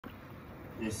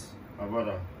Yes, my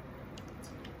brother.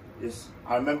 Yes,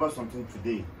 I remember something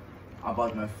today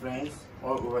about my friends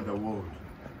all over the world.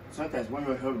 Sometimes when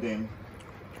you help them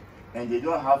and they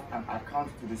don't have an account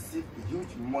to receive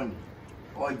huge money,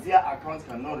 or their account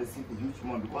cannot receive a huge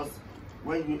money, because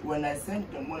when I send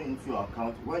the money into your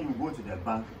account, when you go to the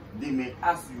bank, they may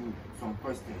ask you some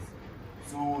questions.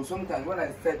 So sometimes when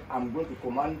I said I'm going to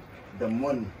command the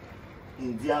money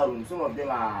in their room, some of them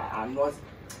are not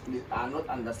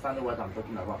understanding what I'm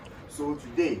talking about. So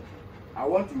today I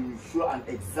want to show an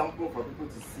example for people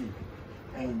to see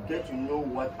and get to know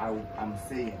what I'm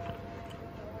saying.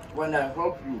 When I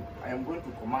help you, I am going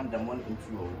to command the money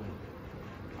into your room.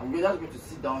 I'm just going to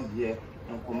sit down here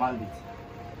and command it.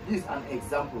 This is an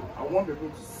example. I want people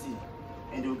to see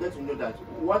and they'll get to know that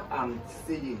what I'm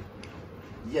saying,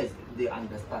 yes, they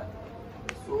understand.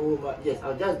 So yes,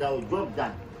 I'll just drop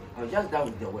down. I'll just down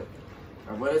with the work.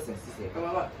 My brothers and sisters, come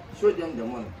on, show them the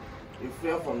money. A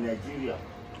friend from Nigeria,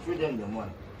 show them the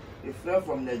money. A friend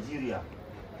from Nigeria,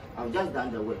 I've just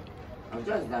done the work. I've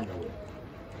just done the work.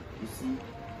 You see,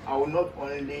 I will not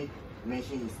only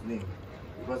mention his name,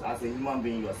 because as a human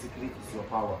being, your secret is your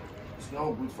power. It's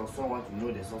not good for someone to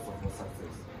know the source of your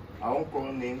success. I won't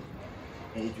call name,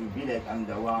 and it will be like I'm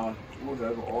the one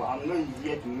whoever, or I'm not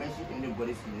here to mention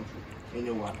anybody's name to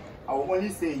anyone. I will only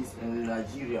say he's in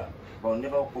Nigeria, but I'll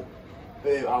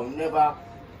never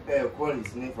call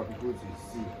his name for people to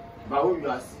see. But who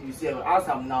you see, as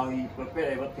I'm now, he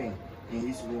prepared everything in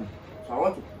his room. So I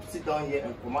want to sit down here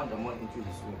and command the money into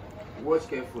his room. Watch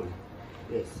carefully.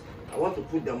 Yes. I want to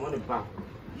put the money back.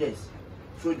 Yes.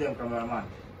 Show them, cameraman.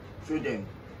 Show them.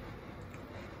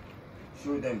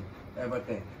 Show them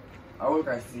everything. I hope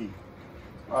I see.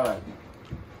 Alright.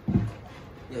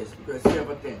 Yes, you can see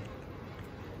everything.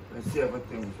 You can see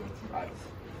everything with your 2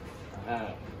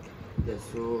 eyes. Yes,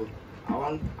 so I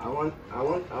want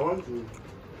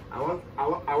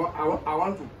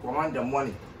to command the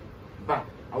money back.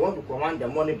 I want to command the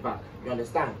money back. You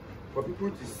understand? For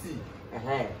people to see.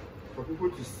 For people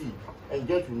to see and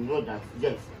get to know that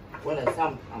yes, when I say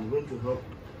I'm going to help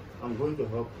you, I'm going to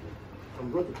help you.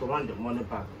 I'm going to command the money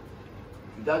back.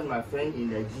 That's my friend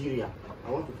in Nigeria.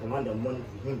 I want to command the money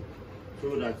to him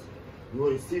so that he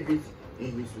will receive it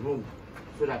in his room,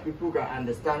 so that people can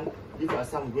understand. If I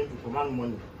say I'm going to command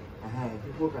money,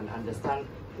 people can understand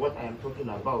what I am talking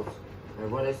about. My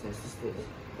brothers and sisters,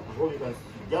 I hope you can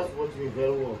just watch me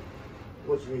very well.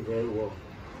 Watch me very well.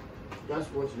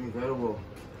 Just watch me very well.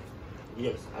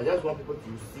 Yes, I just want people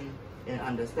to see and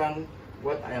understand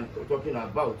what I am talking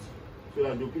about, so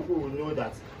that the people will know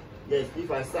that yes,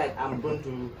 if I said I'm going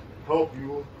to help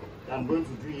you, I'm going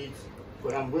to do it,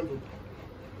 but I'm going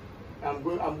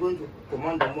to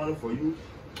command the money for you.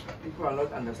 People are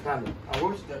not understanding. I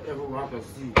wish that everyone can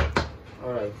see.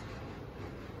 All right.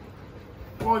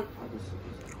 What?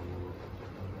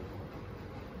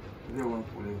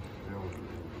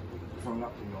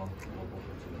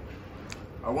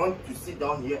 I want to sit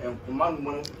down here and command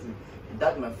money to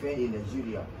that my friend in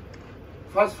Nigeria.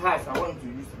 Fast, I want to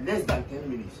use less than 10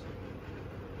 minutes.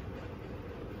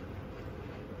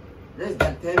 Less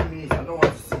than 10 minutes. I don't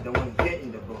want to see the one here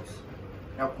in the box.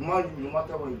 I command you no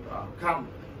matter what you are. Come,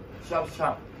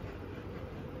 sharp.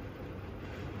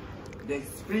 The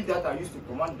spirit that I used to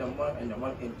command the money and the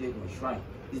money entered my shrine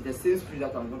is the same spirit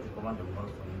that I'm going to command the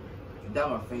money from you. To that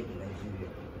my friend in Nigeria.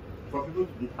 For people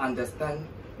to understand,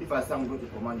 if I say I'm going to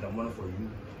command the money for you,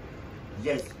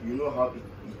 yes, you know how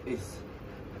it is.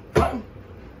 Fine.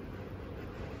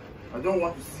 I don't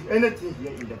want to see anything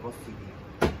here in the box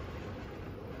today.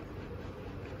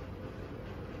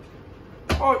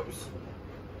 Oh,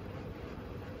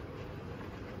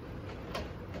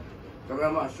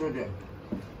 cameraman, show them.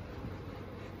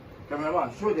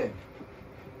 Cameraman, show them.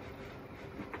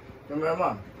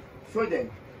 Cameraman, show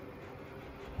them.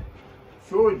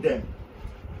 Show them.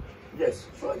 Yes,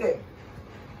 show them.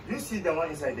 Do you see the one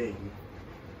inside there again?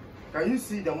 Can you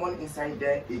see the one inside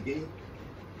there again?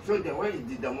 Show them. Where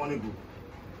did the money go?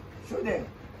 Show them.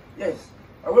 Yes,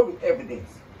 I work with evidence.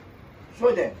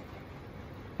 Show them.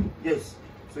 Yes.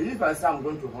 So if I say I'm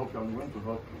going to help you, I'm going to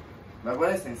help you. My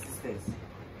brothers and sisters.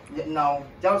 Now,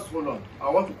 just hold on. I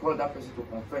want to call that person to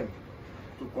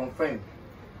confirm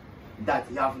that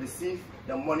he have received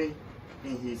the money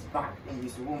in his bag, in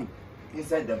his room,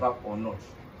 inside the bag or not.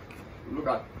 Look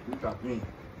at me.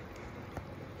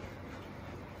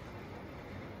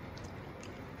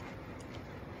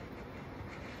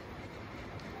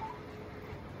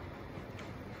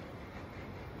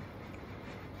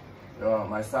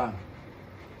 My son.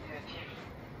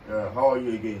 How are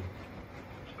you again?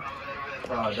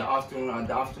 The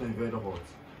afternoon is very hot.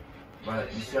 But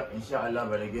inshallah,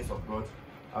 by the grace of God,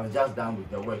 I was just done with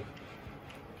the work.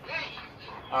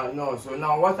 No, so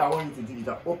now what I want you to do is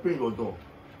that open your door.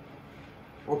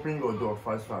 Open your door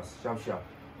fast, sharp.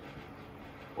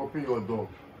 Open your door.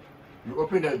 You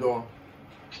open the door.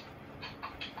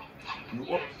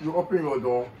 You open your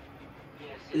door.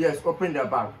 Yes, open the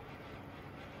bag.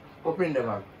 Open the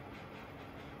bag.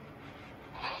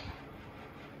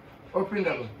 Open the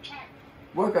bag.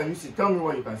 What can you see? Tell me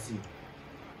what you can see.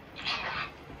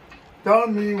 Tell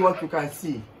me what you can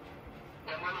see.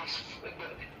 The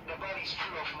bag is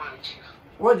full of money, Chief.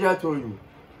 What did I tell you?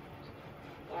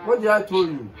 What did I tell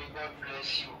you? May God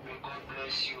bless you. May God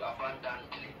bless you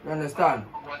abundantly. You understand?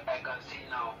 What I can see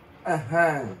now. The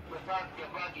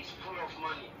bag is full of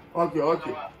money.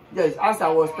 Okay. Yes, as I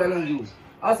was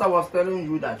telling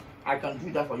you that I can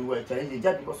do that for you, were challenging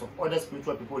just because of other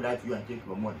spiritual people like you and take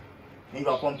your money. And you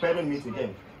are comparing me to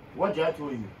them. What did I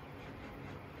tell you?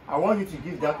 I want you to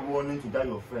give that warning to that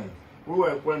your friends who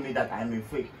were telling me that I am a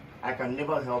fake. I can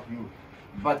never help you.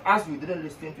 But as you didn't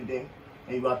listen to them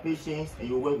and you are patient and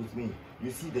you work with me,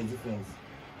 you see the difference.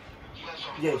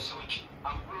 Yes.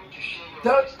 I'm going to share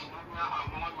your testimony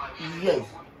among my friends.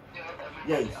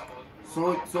 Yes.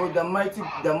 So the mighty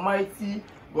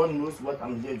God knows what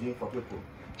I'm here doing for people.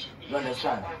 You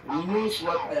understand? He knows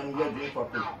what I am here doing for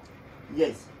people.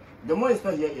 Yes. The money is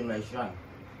not here in my shrine.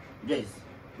 Yes.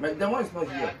 But the money is not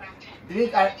here.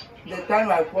 The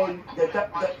time I call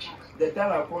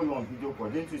you on video call,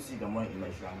 didn't you see the money in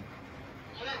my shrine?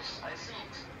 Yes, I see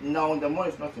it. Now the money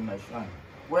is not in my shrine.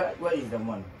 Where is the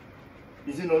money?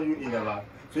 Is it not you in the bag?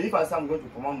 So if I say I'm going to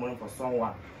command money for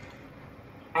someone,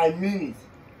 I mean it.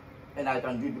 And I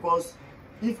can do it, because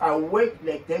if I work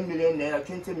like 10 million naira,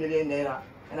 20 million naira,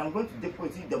 and I'm going to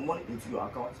deposit the money into your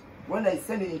account, when I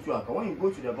send it into your account, when you go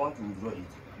to the bank to withdraw it,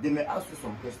 they may ask you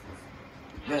some questions.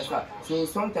 Yes, sir. So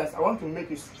sometimes I want to make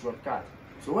it shortcut.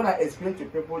 So when I explain to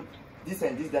people this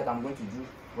and this that I'm going to do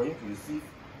for you to receive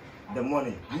the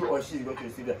money, you or she is going to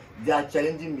receive that, they are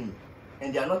challenging me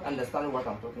and they are not understanding what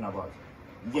I'm talking about.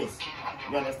 Yes,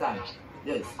 you understand?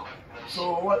 Yes.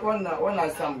 So when I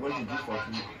say I'm going to do for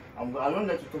you, I don't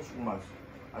let you touch too much.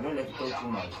 I don't let you touch too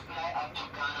much.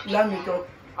 Let me talk.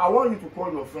 I want you to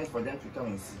call your friends for them to come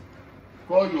and see.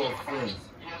 Call your friends.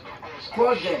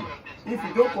 Call them. If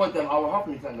you don't call them, I will help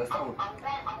you to understand.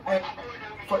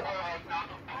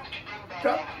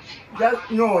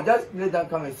 Just let them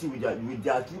come and see with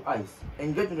their two eyes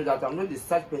and get to know that I'm not the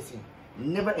such person.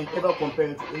 Never and ever compare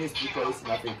me to any spiritualist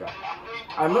in Africa.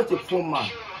 I'm not a poor man.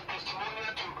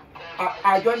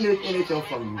 I don't need anything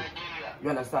from you. You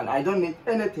understand? I don't need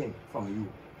anything from you.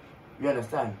 You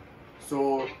understand?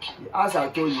 So, as I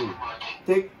told you,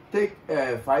 take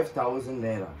 5,000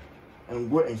 naira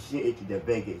and go and share it to the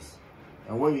beggars.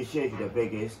 And when you share it to the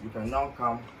beggars, you can now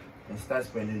come and start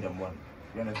spending the money.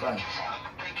 You understand?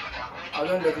 I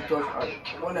don't let you touch.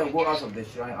 When I go out of the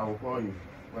shrine, I will call you.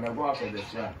 When I go out of the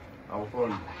shrine, I will call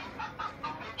you.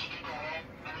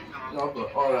 No,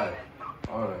 all right.